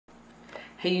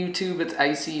Hey YouTube, it's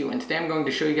ICU, and today I'm going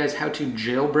to show you guys how to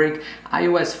jailbreak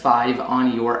iOS 5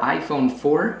 on your iPhone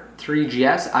 4,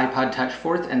 3GS, iPod Touch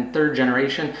 4th and 3rd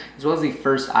generation, as well as the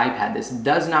first iPad. This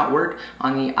does not work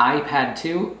on the iPad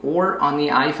 2 or on the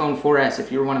iPhone 4S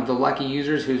if you're one of the lucky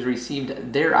users who's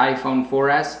received their iPhone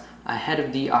 4S ahead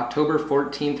of the October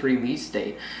 14th release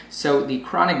date. So the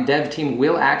Chronic dev team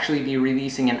will actually be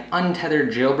releasing an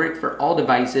untethered jailbreak for all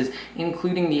devices,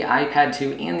 including the iPad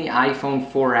 2 and the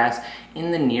iPhone 4S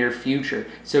in the near future.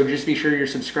 So just be sure you're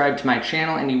subscribed to my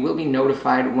channel and you will be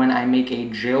notified when I make a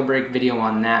jailbreak video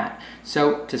on that.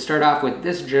 So to start off with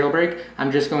this jailbreak,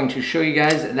 I'm just going to show you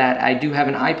guys that I do have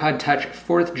an iPod Touch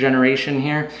 4th generation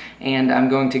here, and I'm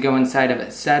going to go inside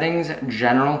of Settings,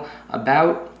 General,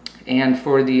 About, and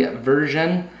for the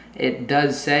version, it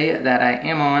does say that I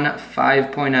am on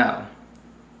 5.0.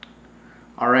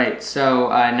 Alright, so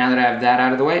now that I have that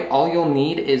out of the way, all you'll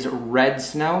need is Red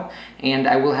Snow, and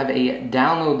I will have a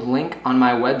download link on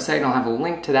my website, and I'll have a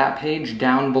link to that page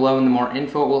down below in the more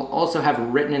info. It will also have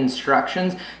written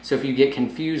instructions, so if you get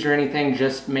confused or anything,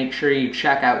 just make sure you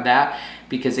check out that,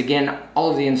 because again,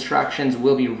 all of the instructions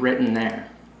will be written there.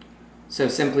 So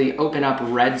simply open up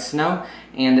Red Snow,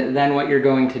 and then what you're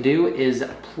going to do is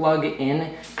plug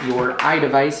in your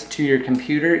iDevice to your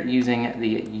computer using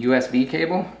the USB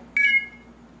cable.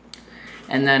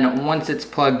 And then once it's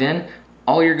plugged in,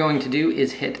 all you're going to do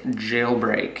is hit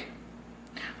jailbreak.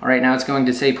 Alright, now it's going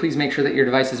to say please make sure that your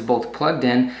device is both plugged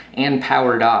in and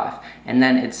powered off. And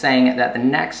then it's saying that the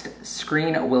next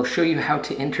screen will show you how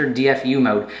to enter DFU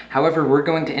mode. However, we're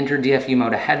going to enter DFU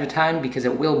mode ahead of time because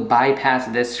it will bypass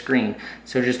this screen.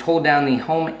 So just hold down the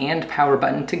home and power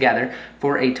button together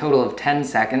for a total of 10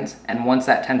 seconds. And once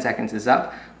that 10 seconds is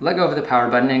up, let go of the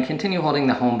power button and continue holding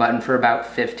the home button for about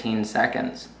 15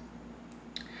 seconds.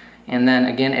 And then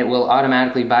again, it will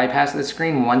automatically bypass the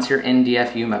screen once you're in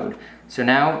DFU mode. So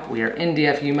now we are in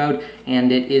DFU mode,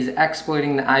 and it is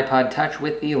exploiting the iPod Touch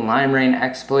with the LimeRain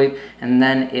exploit, and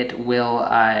then it will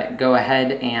go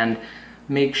ahead and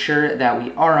make sure that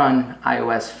we are on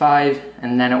iOS 5,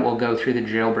 and then it will go through the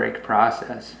jailbreak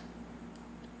process.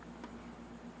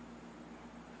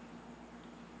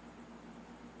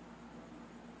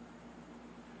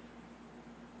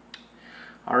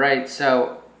 Alright,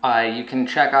 so you can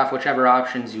check off whichever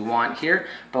options you want here,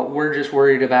 but we're just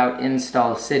worried about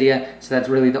install Cydia, so that's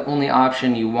really the only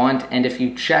option you want. And if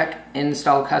you check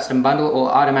install custom bundle, it will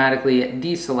automatically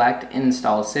deselect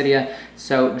install Cydia,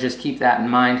 so just keep that in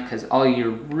mind, because all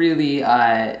you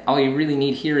really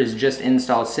need here is just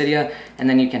install Cydia, and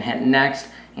then you can hit next,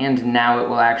 and now it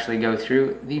will actually go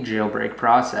through the jailbreak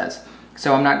process.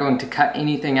 So I'm not going to cut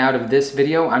anything out of this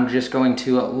video, I'm just going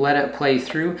to let it play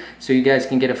through so you guys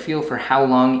can get a feel for how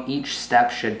long each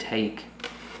step should take.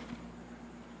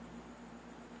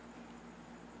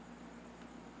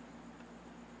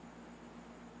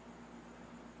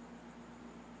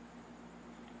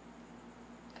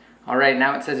 Alright,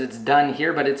 now it says it's done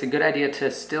here, but it's a good idea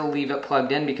to still leave it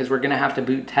plugged in because we're going to have to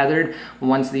boot tethered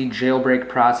once the jailbreak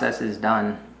process is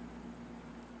done.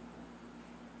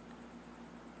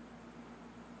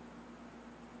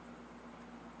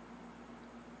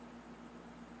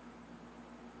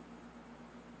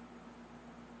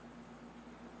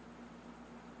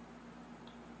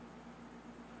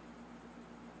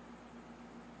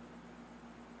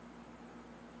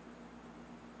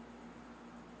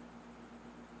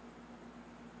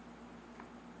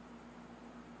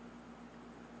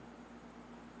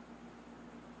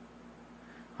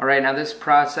 Alright, now this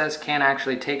process can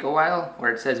actually take a while,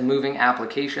 where it says moving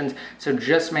applications, so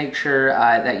just make sure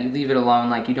that you leave it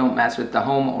alone, like you don't mess with the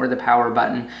home or the power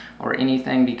button or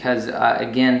anything, because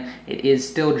again, it is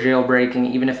still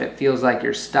jailbreaking. Even if it feels like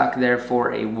you're stuck there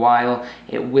for a while,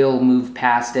 it will move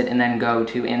past it and then go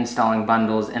to installing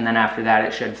bundles, and then after that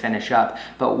it should finish up.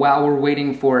 But while we're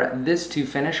waiting for this to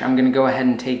finish, I'm going to go ahead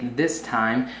and take this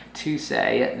time to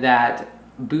say that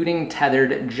booting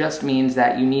tethered just means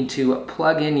that you need to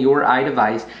plug in your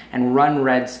iDevice and run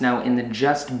Red Snow in the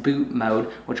just boot mode,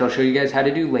 which I'll show you guys how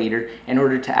to do later, in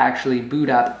order to actually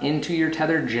boot up into your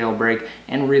tethered jailbreak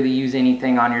and really use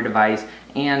anything on your device.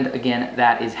 And again,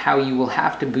 that is how you will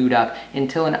have to boot up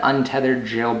until an untethered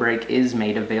jailbreak is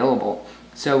made available.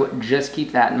 So just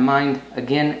keep that in mind.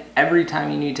 Again, every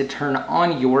time you need to turn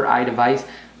on your iDevice,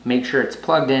 make sure it's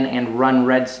plugged in and run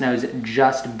Red Snow's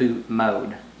just boot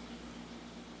mode.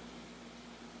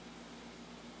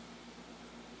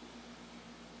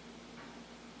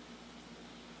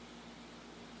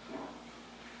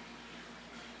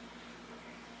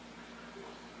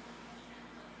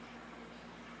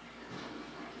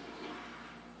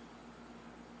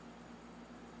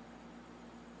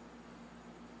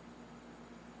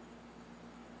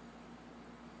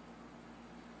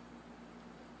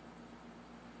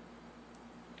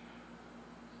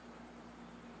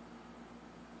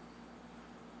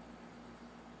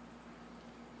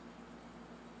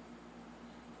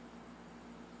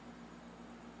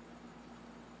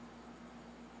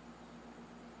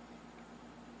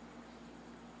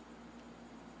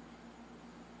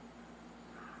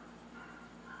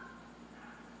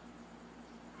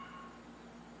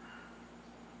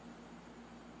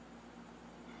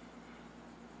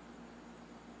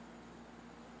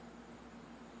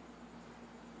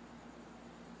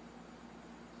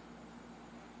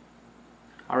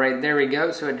 Alright, there we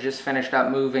go. So it just finished up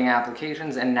moving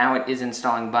applications and now it is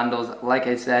installing bundles. Like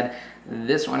I said,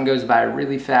 this one goes by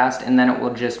really fast and then it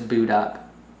will just boot up.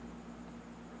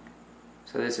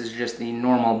 So this is just the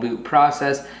normal boot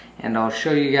process, and I'll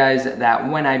show you guys that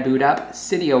when I boot up,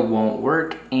 Cydia won't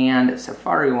work and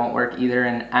Safari won't work either,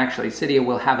 and actually Cydia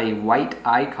will have a white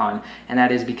icon, and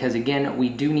that is because, again, we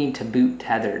do need to boot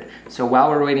tethered. So while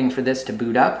we're waiting for this to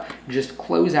boot up, just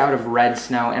close out of Red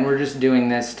Snow, and we're just doing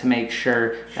this to make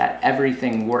sure that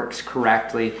everything works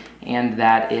correctly and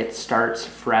that it starts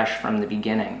fresh from the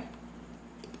beginning.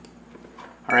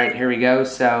 Alright, here we go.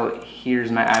 So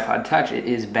here's my iPod Touch. It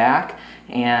is back,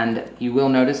 and you will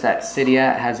notice that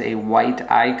Cydia has a white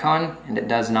icon and it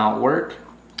does not work,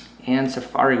 and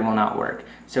Safari will not work.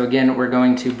 So again, we're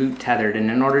going to boot tethered,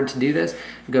 and in order to do this,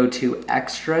 go to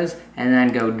Extras and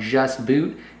then go Just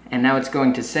Boot, and now it's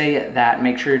going to say that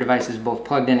make sure your device is both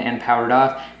plugged in and powered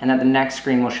off, and that the next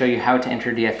screen will show you how to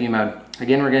enter DFU mode.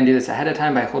 Again, we're going to do this ahead of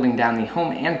time by holding down the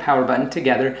home and power button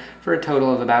together for a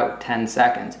total of about 10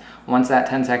 seconds. Once that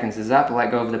 10 seconds is up,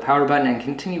 let go of the power button and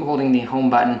continue holding the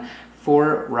home button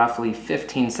for roughly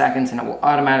 15 seconds, and it will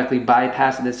automatically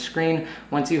bypass this screen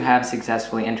once you have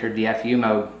successfully entered DFU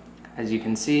mode. As you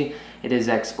can see, it is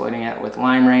exploiting it with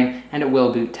Lime Rain, and it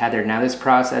will boot tethered. Now this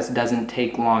process doesn't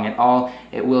take long at all.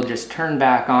 It will just turn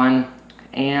back on,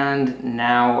 and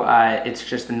now it's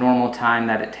just the normal time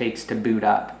that it takes to boot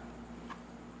up.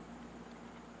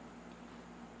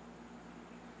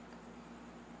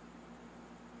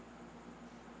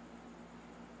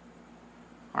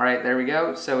 Alright, there we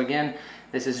go. So again,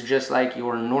 this is just like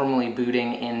you're normally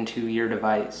booting into your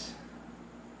device.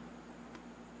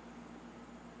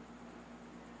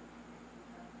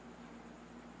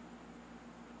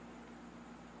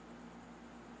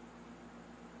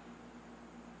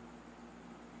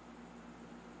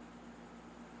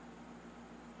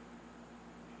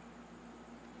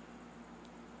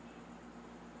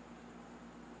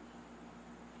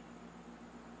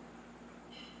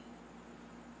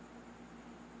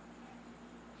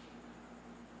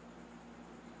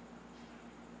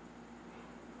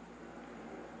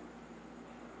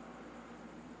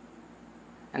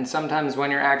 And sometimes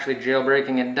when you're actually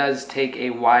jailbreaking, it does take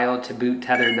a while to boot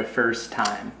tethered the first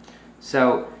time.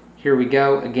 So here we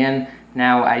go. Again,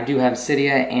 now I do have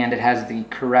Cydia and it has the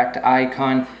correct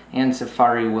icon, and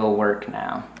Safari will work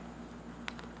now.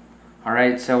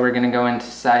 Alright, so we're going to go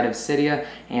inside of Cydia,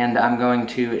 and I'm going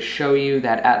to show you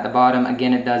that at the bottom,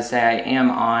 again, it does say I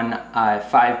am on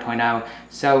 5.0,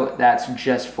 so that's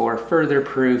just for further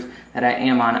proof that I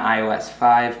am on iOS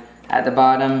 5. At the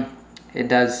bottom, it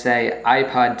does say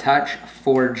iPod Touch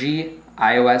 4G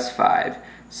iOS 5.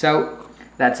 So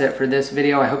that's it for this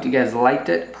video. I hope you guys liked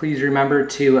it. Please remember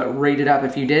to rate it up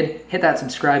if you did. Hit that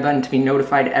subscribe button to be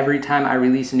notified every time I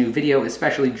release a new video,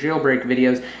 especially jailbreak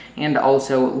videos, and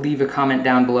also leave a comment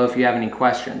down below if you have any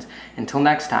questions. Until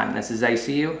next time, this is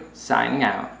ICU signing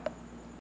out.